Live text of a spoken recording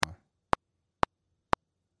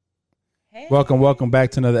Hey. Welcome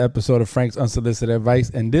back to another episode of Frank's Unsolicited Advice.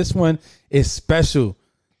 And this one is special.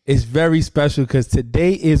 It's very special because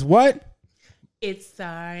today is what? It's our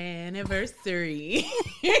anniversary.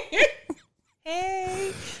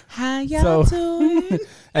 Hey, how y'all doing?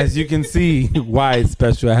 As you can see why it's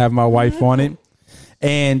special, I have my wife on it.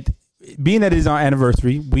 And being that it is our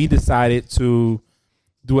anniversary, we decided to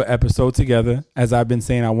do an episode together. As I've been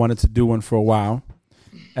saying, I wanted to do one for a while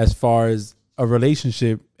as far as a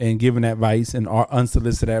relationship and giving advice and our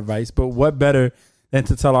unsolicited advice. But what better than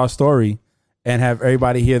to tell our story and have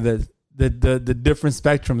everybody hear the different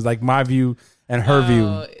spectrums, like my view and her view.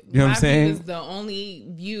 You know what I'm saying? View is the only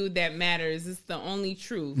view that matters. It's the only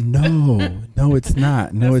truth. No, it's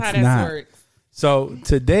not. No, That's it's how not. Works. So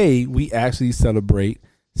today we actually celebrate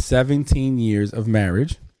 17 years of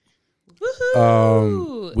marriage.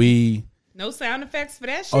 Woohoo! No sound effects for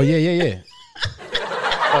that shit? Oh, yeah.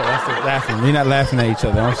 Oh, that's the laughing. We're not laughing at each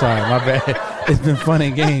other. I'm sorry. My bad. It's been fun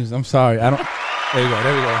and games. I'm sorry. There we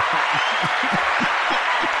go.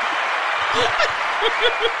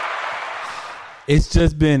 It's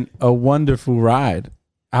just been a wonderful ride.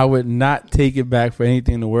 I would not take it back for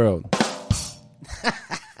anything in the world.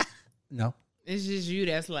 No. It's just you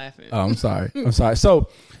that's laughing. Oh, I'm sorry. So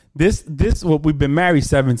this we've been married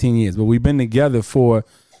 17 years, but we've been together for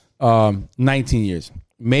 19 years.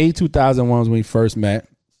 May 2001 was when we first met.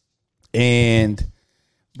 And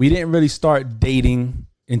we didn't really start dating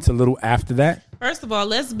until a little after that. First of all,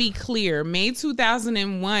 let's be clear. May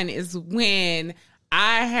 2001 is when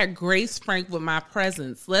I had graced Frank with my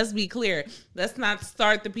presence. Let's be clear. Let's not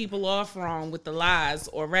start the people off wrong with the lies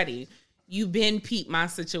already. You've been peeped my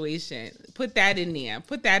situation. Put that in there.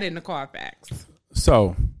 Put that in the Carfax.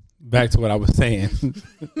 So, back to what I was saying.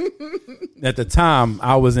 At the time,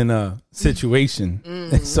 I was in a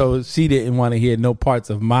situation. So, she didn't want to hear no parts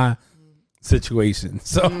of my situation.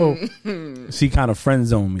 So, she kind of friend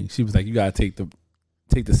zoned me. She was like, you got to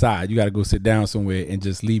take the side. You got to go sit down somewhere and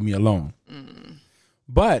just leave me alone.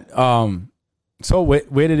 But, so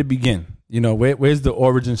where did it begin? You know, where's the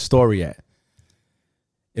origin story at?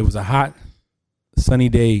 It was a hot, sunny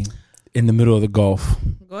day in the middle of the Gulf.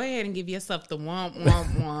 Go ahead and give yourself the womp,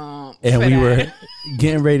 womp, womp. And we were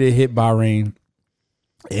getting ready to hit Bahrain.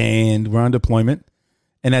 And we're on deployment.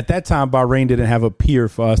 And at that time, Bahrain didn't have a pier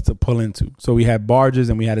for us to pull into. So we had barges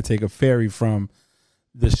and we had to take a ferry from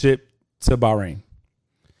the ship to Bahrain.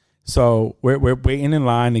 So we're waiting in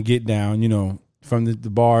line to get down, you know, from the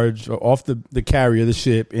barge or off the carrier, the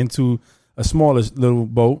ship, into a smaller little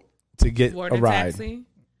boat to get Water a ride. taxi?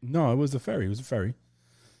 No, it was a ferry.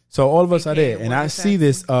 So all of us are there. And I see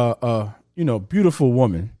this, beautiful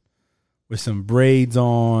woman with some braids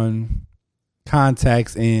on,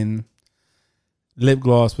 contacts in, lip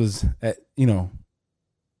gloss was at, on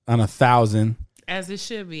 1,000. As it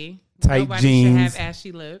should be. Tight Nobody jeans. should have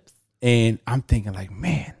ashy lips. And I'm thinking like,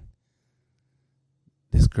 man,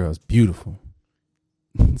 this girl's beautiful.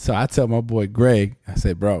 So I tell my boy Greg, I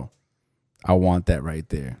said, bro, I want that right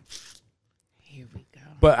there. Here we go.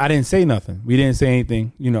 But I didn't say nothing. We didn't say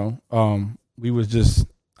anything,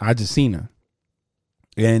 I just seen her.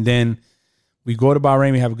 And then we go to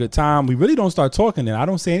Bahrain, we have a good time. We really don't start talking then. I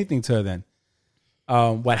don't say anything to her then.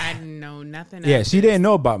 I know nothing. Yeah, she didn't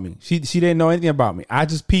know about me. She didn't know anything about me. I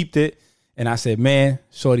just peeped it and I said, man,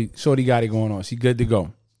 Shorty got it going on. She good to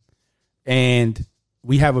go. And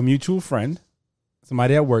we have a mutual friend,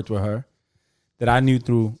 somebody that worked with her that I knew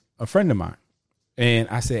through a friend of mine. And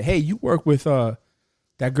I said, hey, you work with that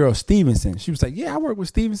girl Stevenson. She was like, yeah, I work with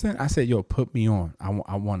Stevenson. I said, yo, put me on.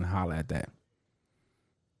 I want to holler at that.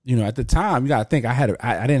 At the time, you got to think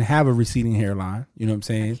I didn't have a receding hairline. You know what I'm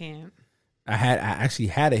saying? I can't. I actually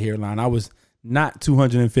had a hairline. I was not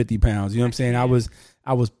 250 pounds. You know what I'm saying?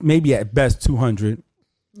 I was maybe at best 200.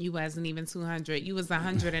 You wasn't even 200. You was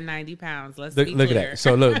 190 pounds. Let's look, be look clear. at that.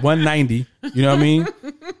 So look, 190. You know what I mean?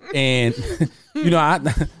 And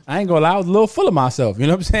I ain't gonna lie, I was a little full of myself. You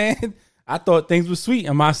know what I'm saying? I thought things were sweet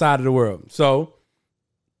on my side of the world. So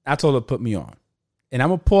I told her to put me on. And I'm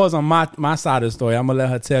gonna pause on my side of the story. I'm gonna let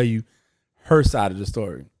her tell you her side of the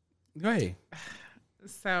story. Go ahead.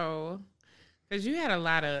 So, because you had a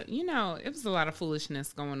lot of, it was a lot of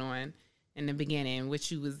foolishness going on in the beginning, what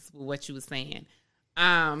you was saying.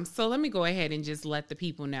 So let me go ahead and just let the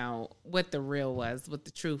people know what the real was, what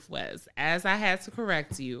the truth was. As I had to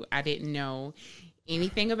correct you, I didn't know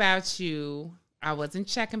anything about you. I wasn't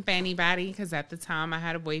checking for anybody because at the time I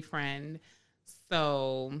had a boyfriend.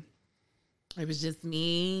 So it was just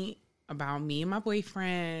me and my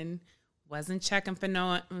boyfriend. Wasn't checking for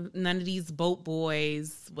none of these boat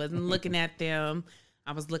boys. Wasn't looking at them.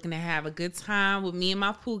 I was looking to have a good time with me and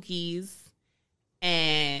my pookies.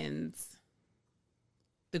 And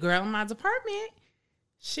the girl in my department,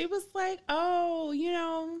 she was like,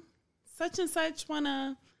 oh, such and such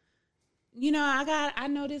wanna, I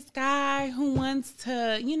know this guy who wants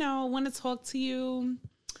to, want to talk to you.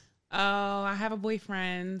 Oh, I have a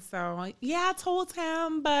boyfriend. So, yeah, I told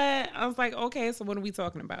him, but I was like, okay, so what are we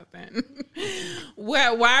talking about then?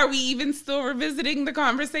 Why are we even still revisiting the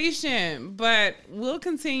conversation? But we'll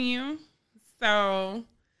continue. So,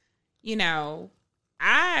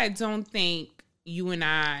 I don't think you and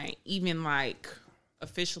I even like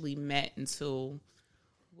officially met until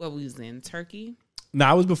what we was in Turkey. No,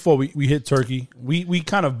 it was before we hit Turkey. We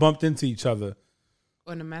kind of bumped into each other.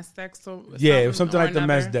 On the mess decks? Yeah, it was something like the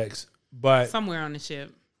mess decks. But somewhere on the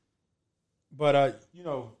ship. But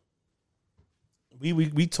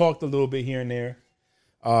we talked a little bit here and there.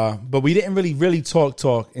 But we didn't really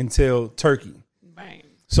talk until Turkey. Right.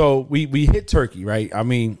 So we hit Turkey, right? I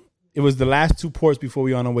mean, it was the last 2 ports before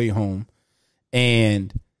we on our way home.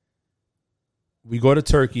 And we go to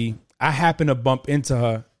Turkey. I happen to bump into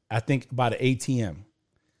her, I think, by the ATM.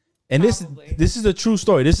 And this is a true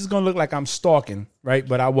story. This is going to look like I'm stalking, right?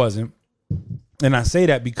 But I wasn't. And I say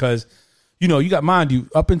that because, you got, mind you,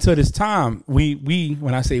 up until this time, we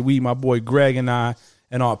when I say we, my boy Greg and I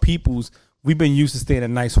and our peoples, we've been used to staying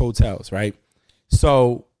in nice hotels, right?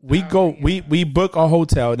 So we book our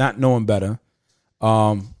hotel, not knowing better.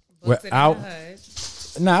 We're out.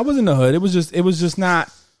 Nah, I was in the hood. It was just not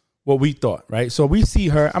what we thought, right? So we see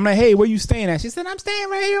her. I'm like, hey, where you staying at? She said, I'm staying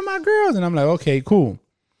right here with my girls. And I'm like, okay, cool.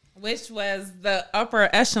 Which was the upper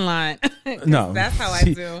echelon. No, that's how I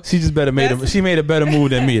do. She just she made a better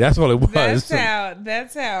move than me. That's all it was.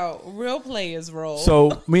 That's how real players roll.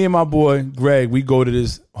 So me and my boy Greg, we go to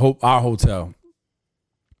our hotel,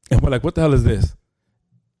 and we're like, "What the hell is this?"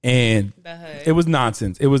 And it was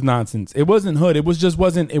nonsense. It wasn't hood. It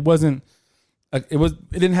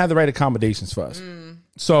didn't have the right accommodations for us.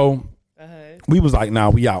 So we was like,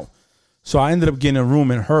 "Nah, we out." So I ended up getting a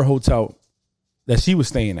room in her hotel that she was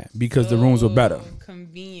staying at because the rooms were better.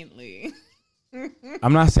 Conveniently.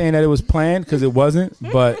 I'm not saying that it was planned because it wasn't,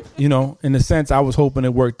 but in a sense, I was hoping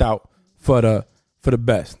it worked out for the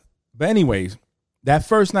best. But anyways, that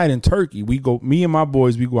first night in Turkey, me and my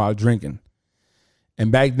boys, we go out drinking.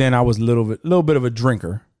 And back then I was a little bit of a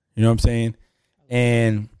drinker. You know what I'm saying?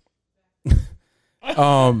 And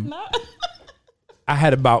I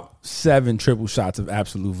had about 7 triple shots of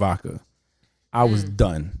Absolute vodka. I was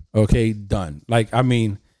done. Okay, done. Like, I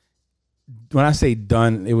mean, when I say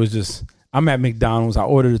done, it was just, I'm at McDonald's. I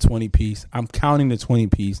ordered a 20-piece. I'm counting the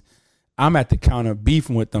 20-piece. I'm at the counter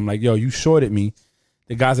beefing with them. Like, yo, you shorted me.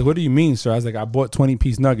 The guy's like, what do you mean, sir? I was like, I bought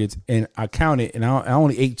 20-piece nuggets, and I counted, and I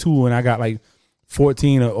only ate 2, and I got like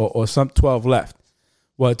 14 or some 12 left.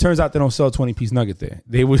 Well, it turns out they don't sell 20-piece nugget there.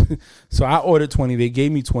 So I ordered 20. They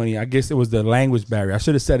gave me 20. I guess it was the language barrier. I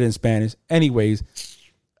should have said it in Spanish. Anyways,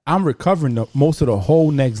 I'm recovering most of the whole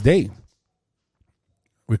next day.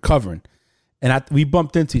 Recovering. And we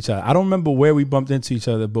bumped into each other. I don't remember where we bumped into each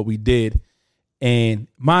other, but we did. And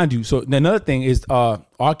mind you, so another thing is R.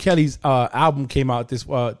 Kelly's album came out this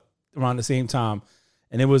around the same time.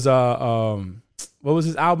 And it was what was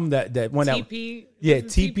his album that one TP?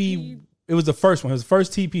 TP. It was the first one. It was the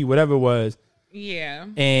first TP, whatever it was. Yeah.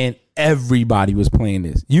 And everybody was playing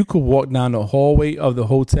this. You could walk down the hallway of the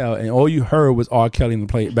hotel and all you heard was R. Kelly in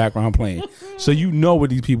the background playing. So you know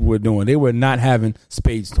what these people were doing. They were not having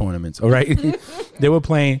spades tournaments, all right? They were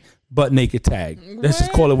playing butt naked tag. Let's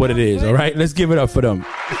just call it what it is, all right? Let's give it up for them. You know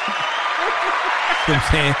what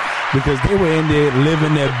I'm saying? Because they were in there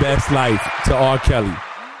living their best life to R. Kelly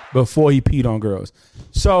before he peed on girls.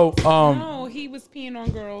 So no, he was peeing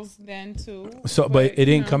on girls then too. So but it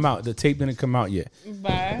didn't come out. The tape didn't come out yet.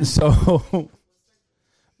 But so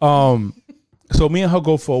so me and her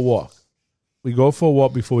go for a walk. We go for a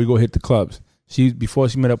walk before we go hit the clubs. Before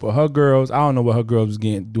she met up with her girls. I don't know what her girls was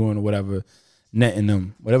doing or whatever, netting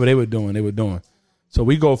them. Whatever they were doing. So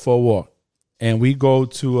we go for a walk. And we go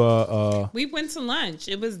to we went to lunch.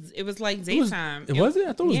 It was like daytime. It was it?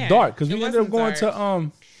 I thought it was dark because we ended up going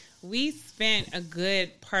dark. We spent a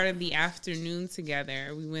good part of the afternoon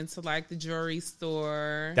together. We went to like the jewelry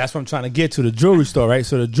store. That's what I'm trying to get to, the jewelry store, right?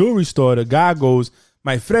 So the jewelry store, the guy goes,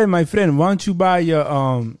 my friend, why don't you buy your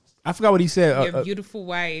I forgot what he said. Your beautiful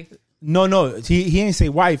wife. No, he ain't say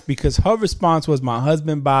wife because her response was, my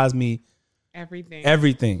husband buys me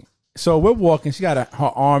everything. So we're walking. She got her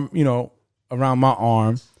arm, around my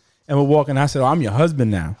arm, and we're walking. I said, I'm your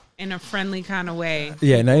husband now. In a friendly kind of way.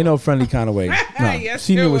 Yeah, no, ain't no friendly kind of way. No, yes,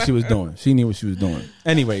 she knew what she was doing.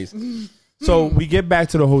 Anyways, so we get back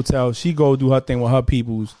to the hotel. She go do her thing with her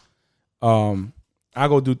peoples. I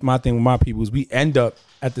go do my thing with my peoples. We end up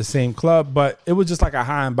at the same club, but it was just like a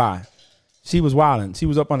high and by. She was wilding. She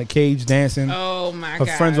was up on the cage dancing. Oh my god!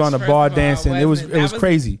 Her friends were on the bar dancing. It was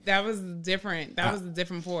crazy. That was different. That was a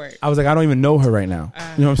different port. I was like, I don't even know her right now.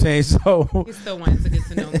 You know what I'm saying? So he still wanted to get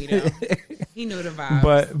to know me though. He knew the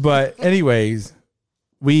vibe. But anyways,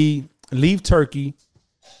 we leave Turkey.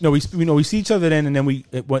 No, we see each other then, and then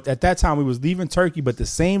at that time we was leaving Turkey. But the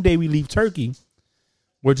same day we leave Turkey,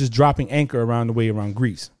 we're just dropping anchor around the way around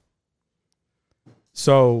Greece.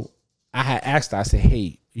 So I had asked her. I said,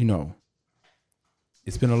 hey,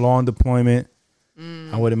 it's been a long deployment.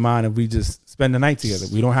 I wouldn't mind if we just spend the night together.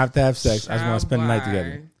 We don't have to have sex. I just want to spend the night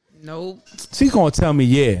together. Nope. She's gonna tell me,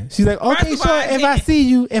 yeah. She's like, okay, sure. If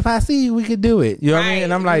I see you, we could do it. You know what I mean?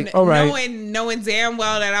 And I'm like, all right. Knowing damn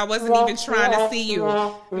well that I wasn't even trying to see you.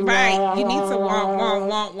 Right. You need to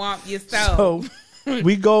womp yourself. So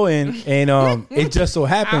we go in, and it just so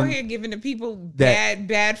happened out here giving the people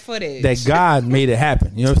bad footage. That God made it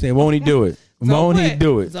happen. You know what I'm saying? Won't he do it? Won't he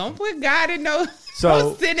do it? Don't put God in no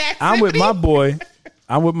So sin activity. I'm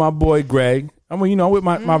with my boy Greg. I'm with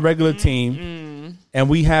my regular team. And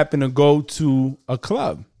we happen to go to a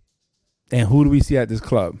club. And who do we see at this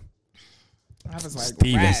club? I was like,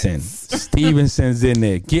 Stevenson. Stevenson's in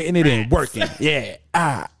there, getting it in, working. Yeah.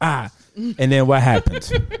 And then what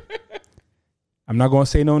happens? I'm not going to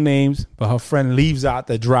say no names, but her friend leaves out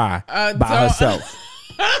to dry by herself.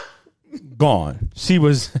 Gone. She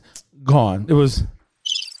was gone. It was...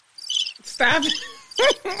 Stop.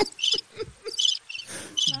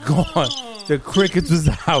 Gone. The crickets was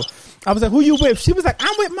out. I was like, who you with? She was like,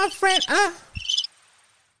 I'm with my friend.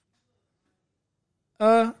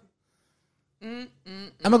 I'm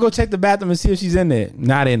gonna go check the bathroom and see if she's in there.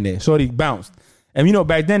 Not in there. Shorty bounced. And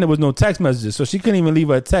back then there was no text messages, so she couldn't even leave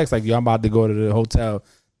her a text like, yo, I'm about to go to the hotel.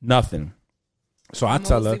 Nothing. So I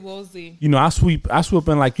tell her, I swoop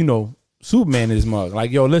in like, Superman in his mug. Like,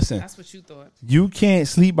 yo, listen. That's what you thought. You can't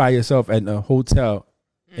sleep by yourself at a hotel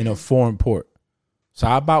in a foreign port. So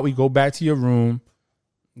how about we go back to your room,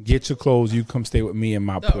 get your clothes, you come stay with me in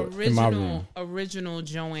my room. Original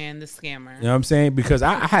Joanne the scammer. You know what I'm saying? Because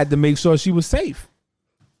I had to make sure she was safe.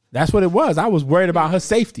 That's what it was. I was worried about her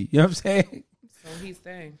safety. You know what I'm saying? So he's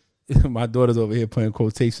saying. My daughter's over here putting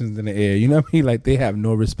quotations in the air. You know what I mean? Like, they have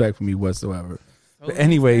no respect for me whatsoever. So but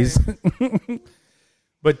anyways,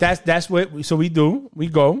 but that's what so we do. We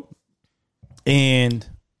go, and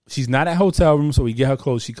she's not at hotel room, so we get her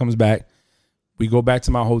clothes. She comes back. We go back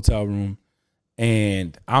to my hotel room,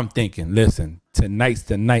 and I'm thinking, listen, tonight's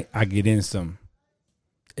the night I get in some,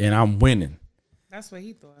 and I'm winning. That's what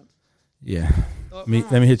he thought. Yeah. Let me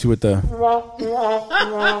hit you with the.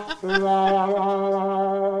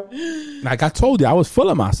 Like I told you, I was full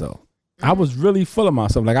of myself. I was really full of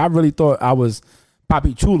myself. Like I really thought I was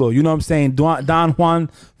Papi Chulo. You know what I'm saying? Don Juan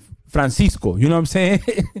Francisco. You know what I'm saying?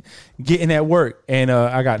 Getting at work, and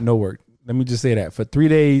I got no work. Let me just say that for 3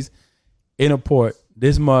 days. In a port,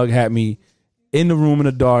 this mug had me in the room in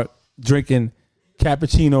the dark, drinking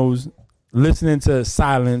cappuccinos, listening to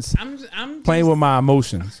silence, I'm playing with my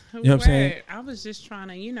emotions. You know what I'm saying? I was just trying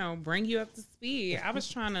to, bring you up to speed. I was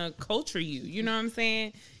trying to culture you. You know what I'm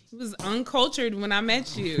saying? You was uncultured when I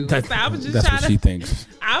met you. That's what she thinks.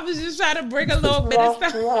 I was just trying to bring a little bit of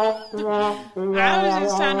stuff. I was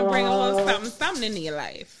just trying to bring a little something into your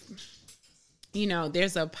life.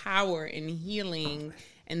 There's a power in healing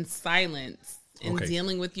and silence and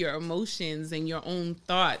dealing with your emotions and your own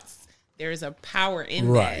thoughts. There's a power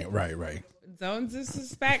in that. Right. Don't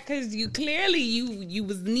disrespect, because you clearly you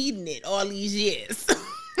was needing it all these years.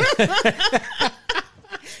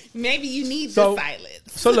 Maybe you need the silence.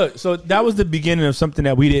 So that was the beginning of something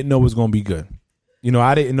that we didn't know was going to be good.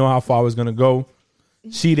 I didn't know how far I was going to go.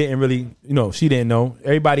 She didn't really, she didn't know.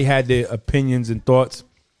 Everybody had their opinions and thoughts.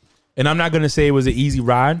 And I'm not going to say it was an easy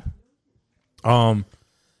ride.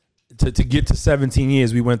 To get to 17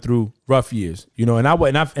 years, we went through rough years, and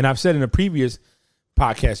I've said in a previous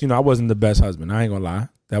podcast, I wasn't the best husband. I ain't gonna lie.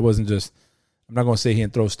 That wasn't just, I'm not gonna sit here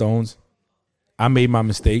and throw stones. I made my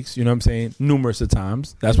mistakes, you know what I'm saying? Numerous of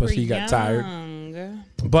times. That's why she got tired.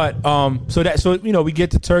 But, so we get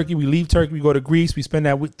to Turkey, we leave Turkey, we go to Greece, we spend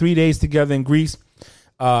that 3 days together in Greece.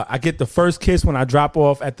 I get the first kiss when I drop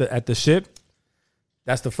off at the ship.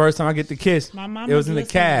 That's the first time I get the kiss. My mom it was in the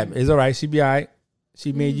cab. It's all right. She be all right.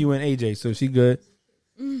 She made you and AJ, so she good.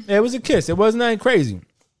 Yeah, it was a kiss. It wasn't nothing crazy.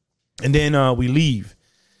 And then we leave.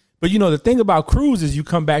 But the thing about cruise is you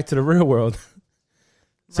come back to the real world.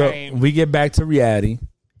 So we get back to reality,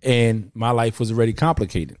 and my life was already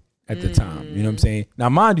complicated at the time. You know what I'm saying? Now,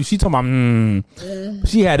 mind you, she told me,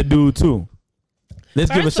 she had a dude too. Let's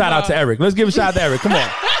give a shout out to Eric. Come on.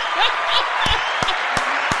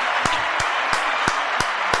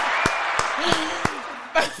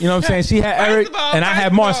 You know what I'm saying? She had Eric, and I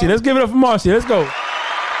had Marcy. Let's give it up for Marcy. Let's go.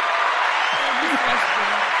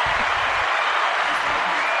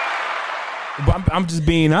 But I'm just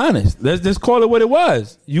being honest. Let's just call it what it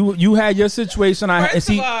was. You had your situation. First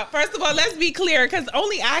of all, let's be clear, because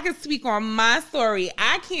only I can speak on my story.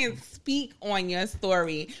 I can't speak on your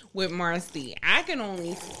story with Marcy. I can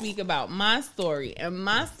only speak about my story, and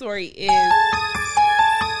my story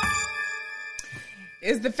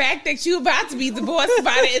is the fact that you about to be divorced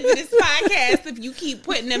by the end of this podcast if you keep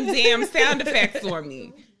putting them damn sound effects on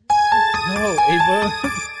me. No, Ava.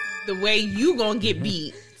 The way you gonna get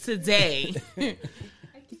beat today.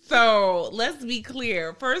 So let's be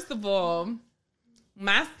clear. First of all,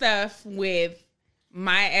 my stuff with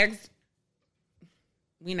my ex,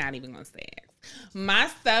 we're not even gonna say ex. My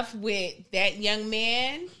stuff with that young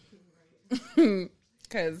man,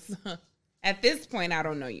 because at this point I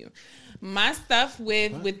don't know you. My stuff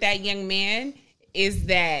with that young man is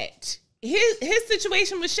that his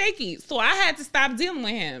situation was shaky, so I had to stop dealing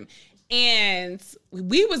with him. And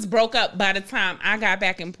we was broke up by the time I got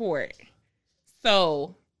back in port.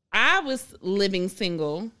 So I was living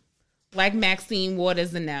single, like Maxine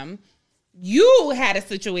Waters and them. You had a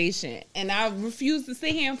situation, and I refused to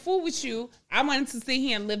sit here and fool with you. I wanted to sit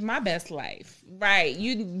here and live my best life. Right.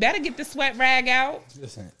 You better get the sweat rag out.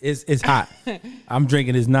 Listen, it's hot. I'm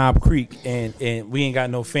drinking this Knob Creek, and we ain't got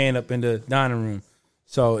no fan up in the dining room.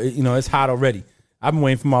 So, it's hot already. I've been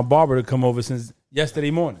waiting for my barber to come over since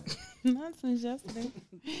yesterday morning. Not since yesterday.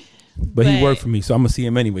 But he worked for me, so I'm going to see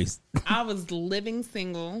him anyways. I was living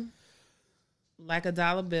single, like a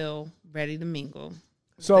dollar bill, ready to mingle.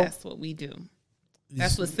 So that's what we do.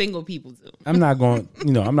 That's what single people do. I'm not going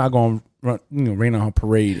to run, rain on her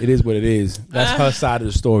parade. It is what it is. That's her side of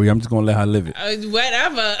the story. I'm just going to let her live it.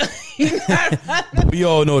 Whatever. We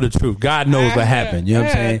all know the truth. God knows what happened. You know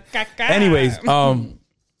what I'm saying? Anyways,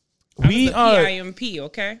 we are PIMP,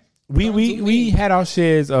 okay? We had our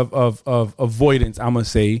shares of avoidance, I'm gonna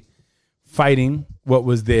say, fighting what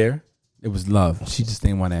was there. It was love. She just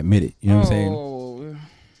didn't want to admit it. You know what I'm saying?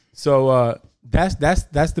 So that's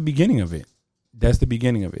the beginning of it. That's the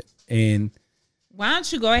beginning of it. And why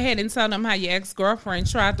don't you go ahead and tell them how your ex-girlfriend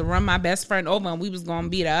tried to run my best friend over and we was gonna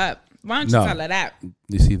beat her up? Why don't you tell her that?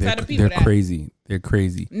 You see, they're crazy. They're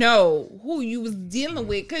crazy. No, who you was dealing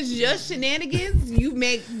with, because your shenanigans,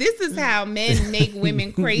 this is how men make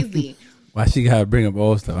women crazy. Why she gotta bring up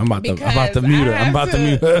old stuff? I'm about to mute her. I'm about to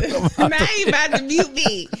mute her. Now you about to mute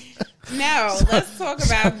me. No, let's talk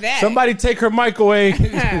about that. Somebody take her mic away.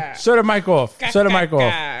 Shut her mic off. Shut her mic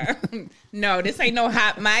off. No, this ain't no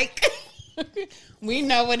hot mic. We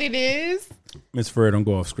know what it is. Miss Fur, don't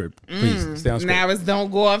go off script. Please stay on script. Now it's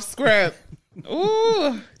don't go off script.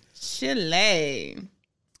 Ooh, Chile.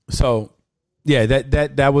 So, yeah,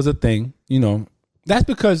 that was a thing. That's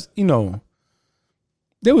because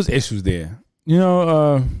there was issues there.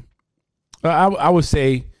 I would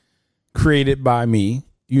say created by me.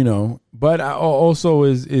 But I also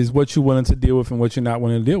is what you're willing to deal with and what you're not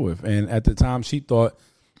willing to deal with. And at the time, she thought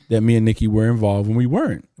that me and Nikki were involved when we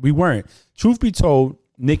weren't. We weren't. Truth be told,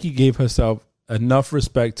 Nikki gave herself enough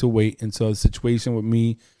respect to wait until the situation with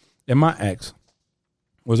me and my ex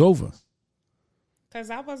was over. Because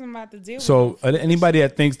I wasn't about to deal with it. So anybody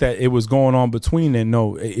that thinks that it was going on between them,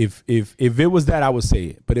 no. If it was that, I would say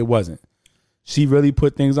it, but it wasn't. She really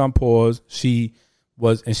put things on pause. She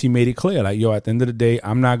made it clear, like, yo, at the end of the day,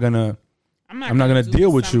 I'm not gonna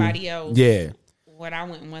deal with you. Else. Yeah. What I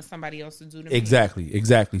wouldn't want somebody else to do to me.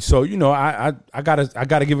 Exactly. So I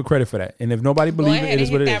gotta give her credit for that. And if nobody believes it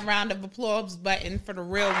is what it is. Go ahead and hit that round of applause button for the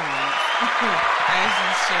real ones. As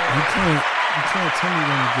you should. You can't tell me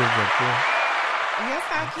when to give applause. Yes,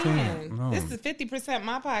 I can. No. This is 50%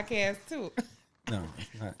 my podcast too. No,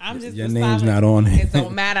 it's not. I'm just your name's not on it. It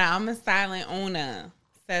don't matter. I'm a silent owner.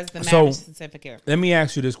 Says the marriage certificate. Let me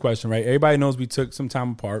ask you this question, right? Everybody knows we took some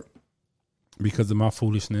time apart because of my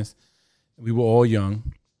foolishness. We were all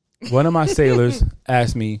young. One of my sailors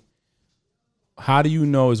asked me, how do you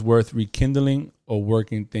know it's worth rekindling or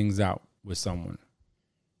working things out with someone?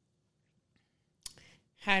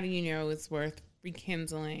 How do you know it's worth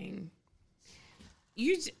rekindling?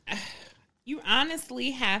 You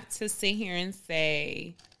honestly have to sit here and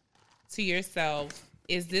say to yourself,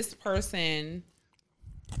 is this person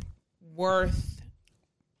worth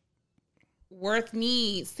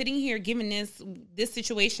me sitting here giving this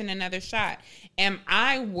situation another shot? Am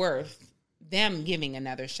I worth them giving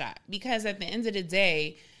another shot? Because at the end of the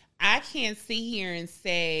day, I can't sit here and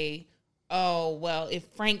say, oh, well, if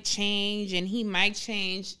Frank changed and he might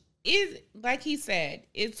change. Is, like he said,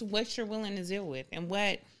 it's what you're willing to deal with. And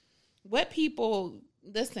what people,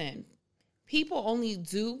 listen, people only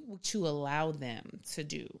do what you allow them to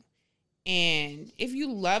do. And if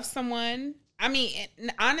you love someone, I mean,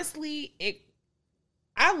 honestly,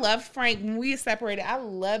 I loved Frank when we were separated. I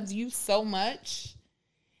loved you so much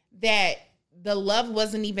that the love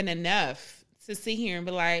wasn't even enough to sit here and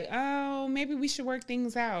be like, oh, maybe we should work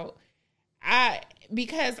things out.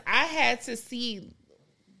 Because I had to see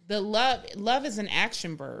the love. Love is an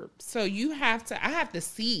action verb. So I have to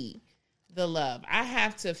see the love. I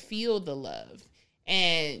have to feel the love.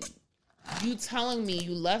 And you telling me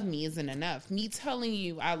you love me isn't enough. Me telling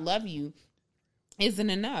you I love you isn't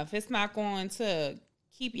enough. It's not going to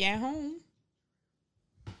keep you at home.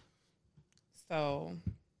 So.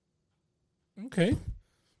 Okay.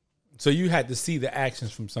 So you had to see the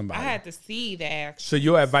actions from somebody. I had to see the actions. So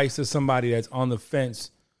your advice to somebody that's on the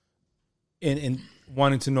fence and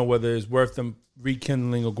wanting to know whether it's worth them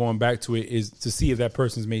rekindling or going back to it is to see if that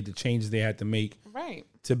person's made the changes they had to make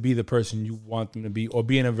to be the person you want them to be or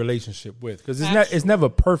be in a relationship with. Because it's never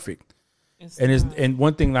perfect. And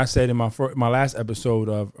one thing I said in my last episode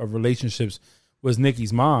of relationships was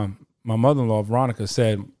Nikki's mom, my mother-in-law, Veronica,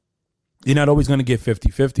 said, you're not always going to get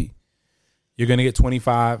 50-50. You're going to get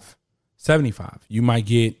 25-75. You might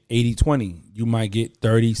get 80-20. You might get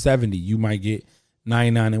 30-70. You might get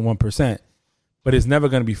 99.1%. But it's never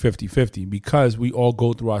going to be 50-50 because we all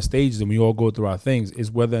go through our stages and we all go through our things. Is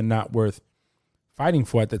whether or not worth fighting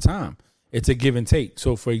for at the time. It's a give and take.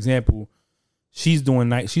 So, for example, she's doing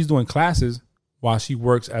classes while she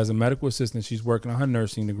works as a medical assistant. She's working on her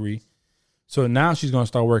nursing degree. So now she's going to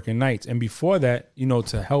start working nights. And before that,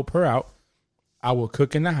 to help her out, I will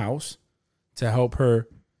cook in the house to help her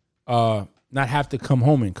not have to come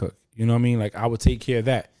home and cook. You know what I mean? Like I would take care of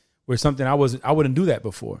that. Where something I wouldn't do that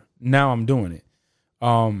before. Now I'm doing it.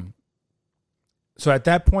 So at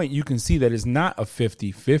that point, you can see that it's not a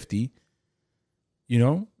 50-50.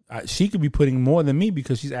 She could be putting more than me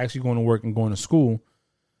because she's actually going to work and going to school.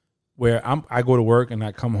 Where I go to work and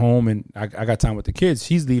I come home and I got time with the kids.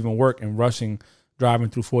 She's leaving work and driving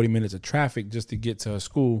through 40 minutes of traffic just to get to her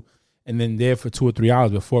school, and then there for 2 or 3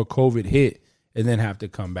 hours before COVID hit, and then have to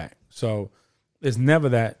come back. So it's never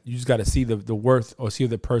that. You just got to see the worth or see if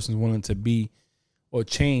the person's willing to be or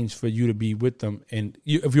change for you to be with them. And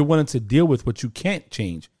if you're willing to deal with what you can't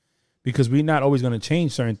change, because we're not always going to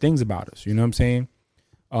change certain things about us. You know what I'm saying?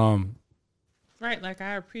 Right. Like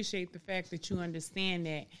I appreciate the fact that you understand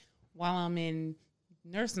that while I'm in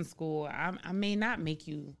nursing school, I may not make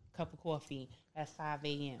you a cup of coffee at 5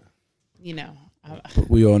 a.m. But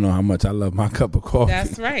we all know how much I love my cup of coffee.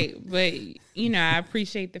 That's right. But, I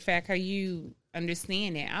appreciate the fact how you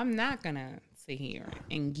understand that I'm not going to sit here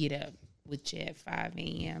and get up with you at 5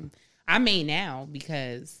 a.m. I may now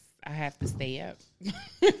because I have to stay up.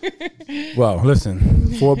 Well,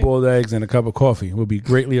 listen, 4 boiled eggs and a cup of coffee will be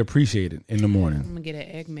greatly appreciated in the morning. I'm going to get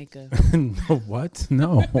an egg maker. What?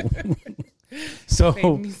 No. So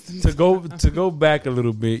to go back a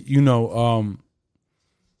little bit,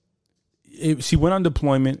 she went on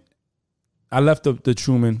deployment. I left the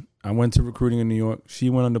Truman. I went to recruiting in New York. She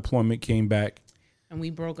went on deployment, came back. And we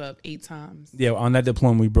broke up 8 times. Yeah, on that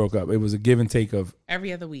deployment, we broke up. It was a give and take of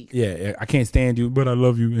every other week. Yeah, I can't stand you, but I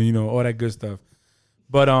love you, and all that good stuff.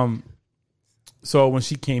 But so when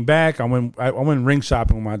she came back, I went ring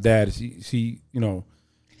shopping with my dad. She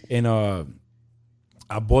and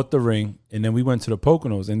I bought the ring, and then we went to the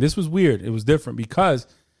Poconos, and this was weird. It was different because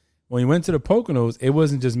when we went to the Poconos, it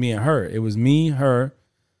wasn't just me and her. It was me, her,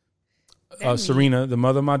 Serena, the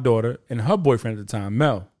mother of my daughter, and her boyfriend at the time,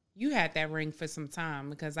 Mel. You had that ring for some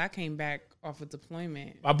time because I came back off of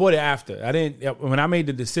deployment. I bought it after. I didn't. When I made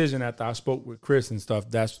the decision after I spoke with Chris and stuff,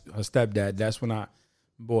 that's her stepdad. That's when I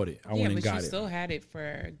bought it. I went and got it. But you still had it for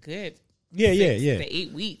a good 6 to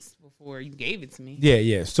 8 weeks before you gave it to me.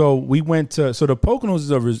 Yeah. So we went to the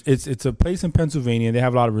Poconos is it's a place in Pennsylvania. They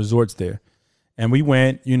have a lot of resorts there, and we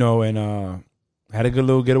went, and had a good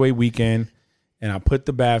little getaway weekend. And I put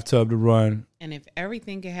the bathtub to run. And if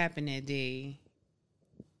everything could happen that day,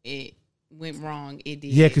 it went wrong. It did.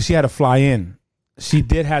 Yeah, because she had to fly in. She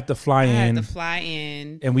did have to fly in. I had to fly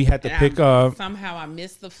in. And we had to pick up. Somehow I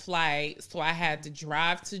missed the flight. So I had to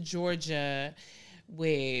drive to Georgia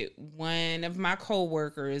with one of my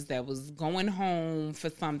coworkers that was going home for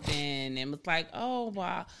something and was like, oh,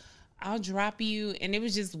 well, I'll drop you. And it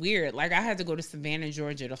was just weird. Like I had to go to Savannah,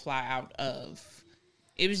 Georgia to fly out of.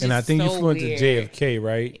 It was just and I think so you flew weird. into JFK,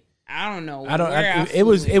 right? I don't know. It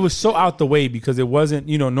was so out the way because it wasn't,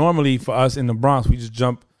 normally for us in the Bronx, we just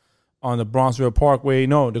jump on the Bronxville Parkway,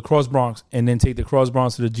 the Cross Bronx, and then take the Cross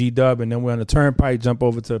Bronx to the G-Dub, and then we're on the Turnpike, jump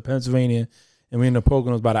over to Pennsylvania, and we're in the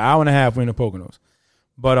Poconos. About an hour and a half, we're in the Poconos.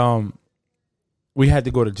 But we had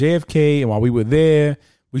to go to JFK, and while we were there,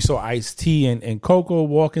 we saw Ice-T and Coco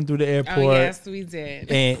walking through the airport. Oh, yes, we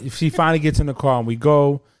did. And she finally gets in the car, and we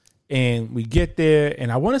go, and we get there,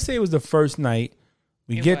 and I want to say it was the first night.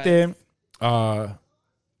 We get there. I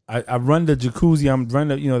run the jacuzzi. I'm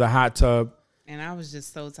running the hot tub. And I was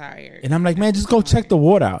just so tired. And I'm like, man, just go check the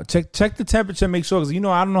water out. Check the temperature, make sure. Because, I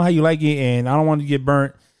don't know how you like it, and I don't want to get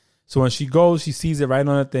burnt. So when she goes, she sees it right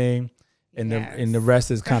on the thing. And the rest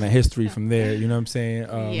is kind of history from there. You know what I'm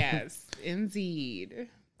saying? Yes, indeed.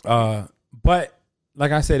 But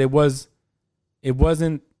like I said, it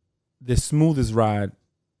wasn't the smoothest ride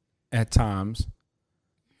at times.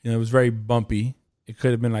 It was very bumpy. It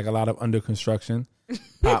could have been like a lot of under construction.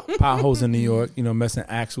 Potholes in New York, messing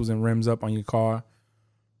axles and rims up on your car.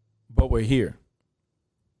 But we're here.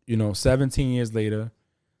 17 years later.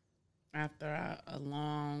 After a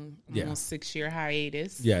long, almost 6-year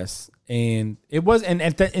hiatus. Yes. And it was, and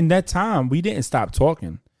in that time, we didn't stop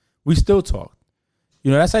talking. We still talked.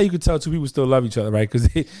 That's how you could tell two people still love each other, right? Because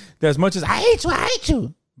as much as I hate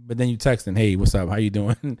you. But then you texting, hey, what's up? How you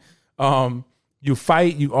doing? You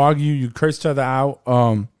fight, you argue, you curse each other out.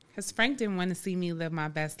 Because Frank didn't want to see me live my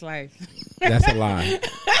best life. That's a lie.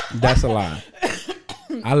 That's a lie.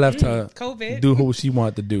 I left her do who she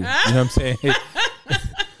wanted to do. You know what I'm saying?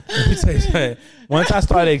 Let me tell you something. Once I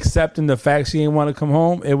started accepting the fact she didn't want to come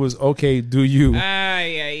home, it was okay, do you.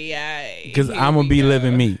 Because I'm going to be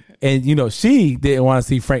living me. And, she didn't want to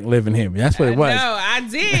see Frank living him. That's what it was. No, I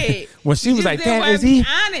did. When she was like, damn, is he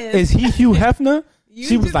Hugh Hefner?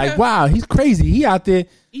 She was like, wow, he's crazy. He out there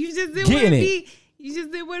getting it. You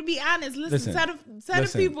just didn't want to be honest. Listen. Tell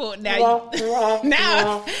the people. Now,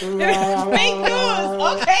 fake news.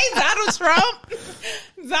 Okay, Donald Trump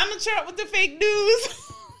with the fake news.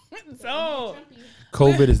 So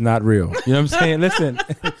COVID is not real. You know what I'm saying? Listen.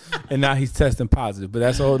 And now he's testing positive, but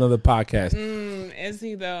that's a whole nother podcast. Is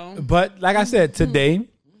he though? But like I said, today,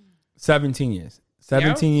 17 years.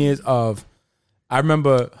 17 years of, I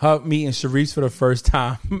remember her meeting Sharice for the first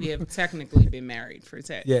time. We have technically been married for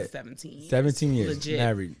 17 years. 17 years. Legit.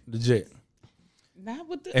 Married. Legit. Not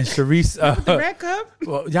with the, and Sharice. With the red cup?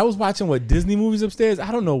 Well, y'all was watching Disney movies upstairs?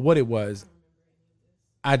 I don't know what it was.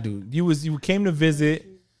 I do. You came to visit.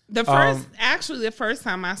 The first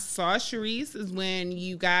time I saw Sharice is when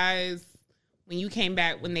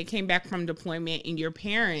they came back from deployment and your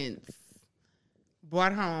parents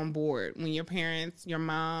brought her on board. When your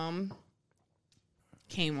mom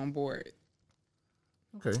came on board.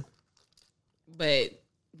 Okay. But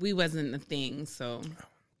we wasn't a thing, so.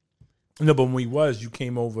 No, but when you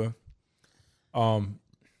came over.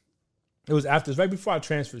 It was right before I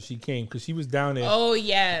transferred. She came because she was down there. Oh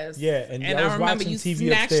yes, yeah, and I was remember watching you TV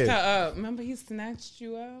snatched upstairs. her up. Remember he snatched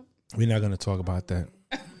you up. We're not gonna talk about that.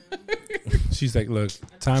 She's like, look,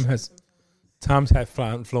 time's had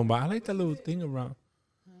flown by. I like that little thing around.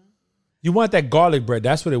 You want that garlic bread?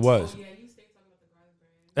 That's what it was. Yeah, you stay talking about the garlic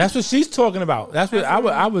bread. That's what she's talking about. That's what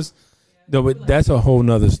I was. No, but that's a whole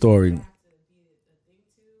nother story.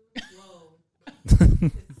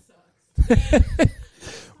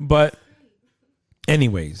 But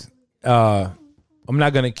anyways, I'm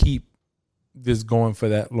not gonna keep this going for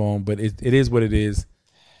that long, but it is what it is.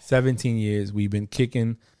 17 years we've been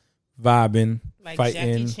kicking, vibing, like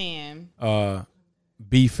fighting, Jackie Chan.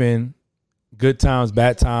 beefing, good times,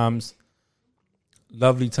 bad times,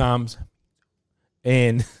 lovely times,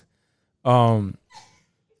 and I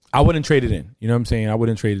wouldn't trade it in. You know what I'm saying? I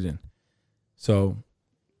wouldn't trade it in. So,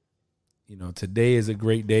 today is a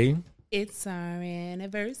great day. It's our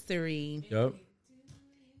anniversary. Yep.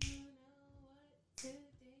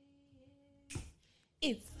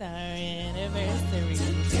 It's our anniversary.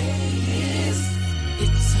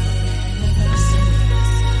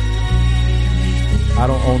 I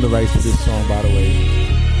don't own the rights to this song, by the way.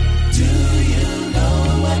 Do you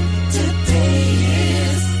know what today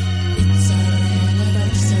is? It's our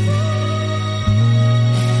anniversary.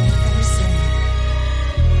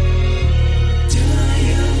 Do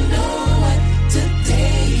you know what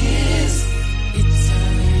today is? It's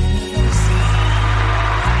our anniversary.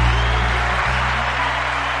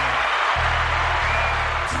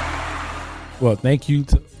 Well, thank you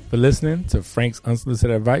for listening to Frank's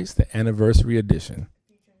Unsolicited Advice, the anniversary edition.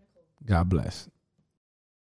 God bless.